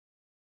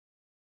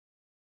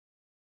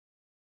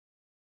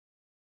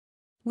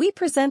We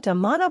present a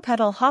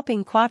monopedal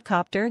hopping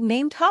quadcopter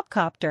named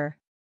Hopcopter.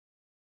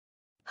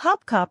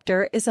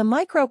 Hopcopter is a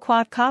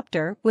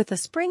micro-quadcopter with a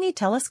springy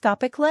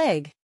telescopic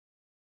leg.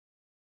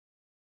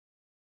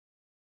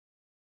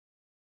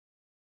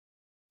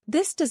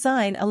 This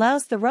design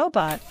allows the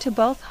robot to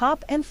both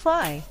hop and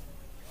fly.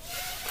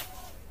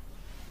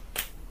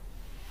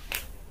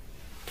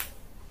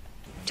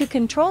 To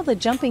control the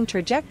jumping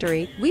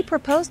trajectory, we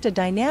proposed a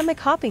dynamic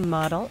hopping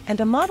model and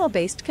a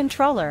model-based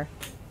controller,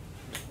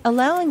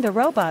 allowing the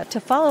robot to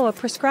follow a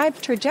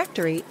prescribed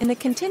trajectory in a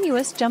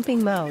continuous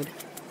jumping mode.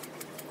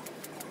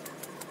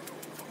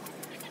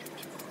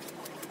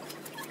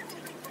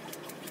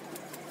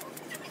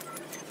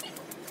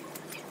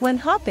 When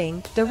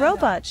hopping, the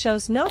robot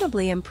shows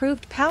notably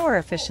improved power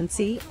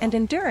efficiency and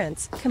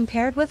endurance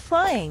compared with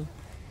flying.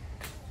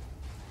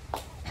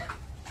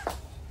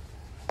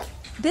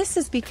 This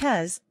is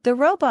because the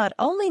robot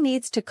only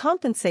needs to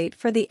compensate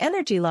for the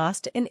energy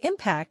lost in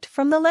impact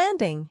from the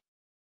landing.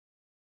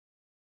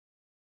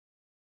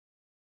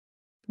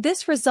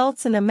 This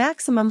results in a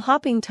maximum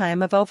hopping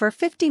time of over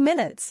 50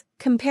 minutes,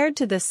 compared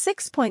to the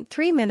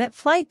 6.3-minute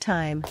flight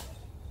time.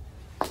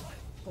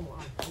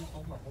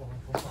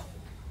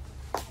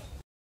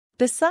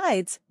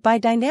 Besides, by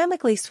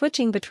dynamically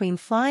switching between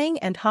flying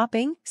and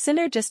hopping,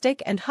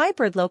 synergistic and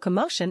hybrid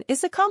locomotion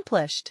is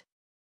accomplished.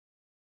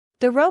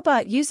 The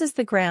robot uses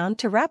the ground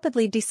to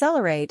rapidly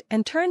decelerate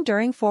and turn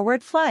during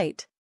forward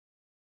flight.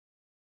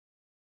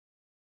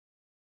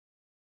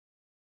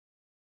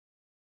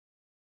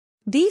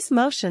 These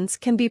motions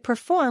can be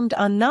performed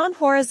on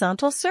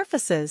non-horizontal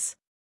surfaces.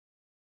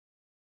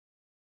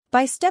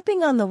 By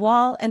stepping on the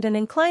wall and an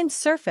inclined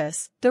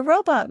surface, the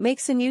robot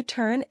makes a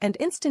U-turn and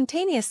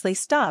instantaneously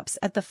stops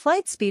at the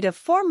flight speed of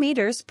 4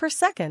 meters per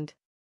second.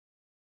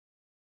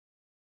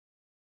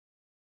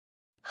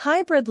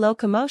 Hybrid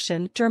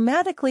locomotion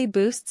dramatically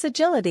boosts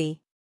agility.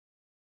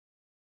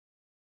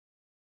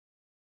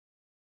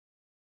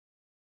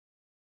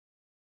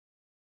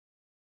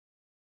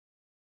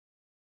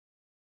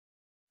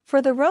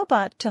 For the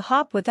robot to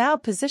hop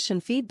without position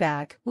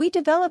feedback, we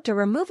developed a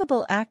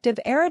removable active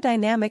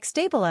aerodynamic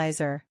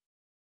stabilizer.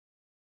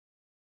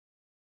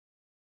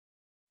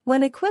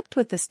 When equipped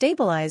with the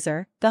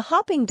stabilizer, the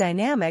hopping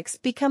dynamics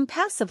become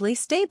passively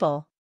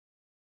stable.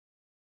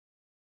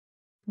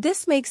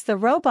 This makes the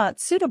robot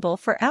suitable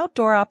for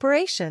outdoor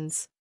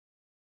operations.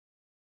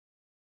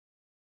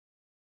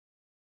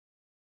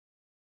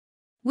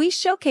 We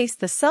showcase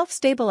the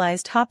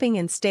self-stabilized hopping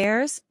in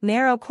stairs,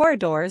 narrow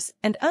corridors,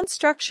 and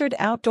unstructured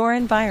outdoor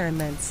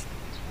environments.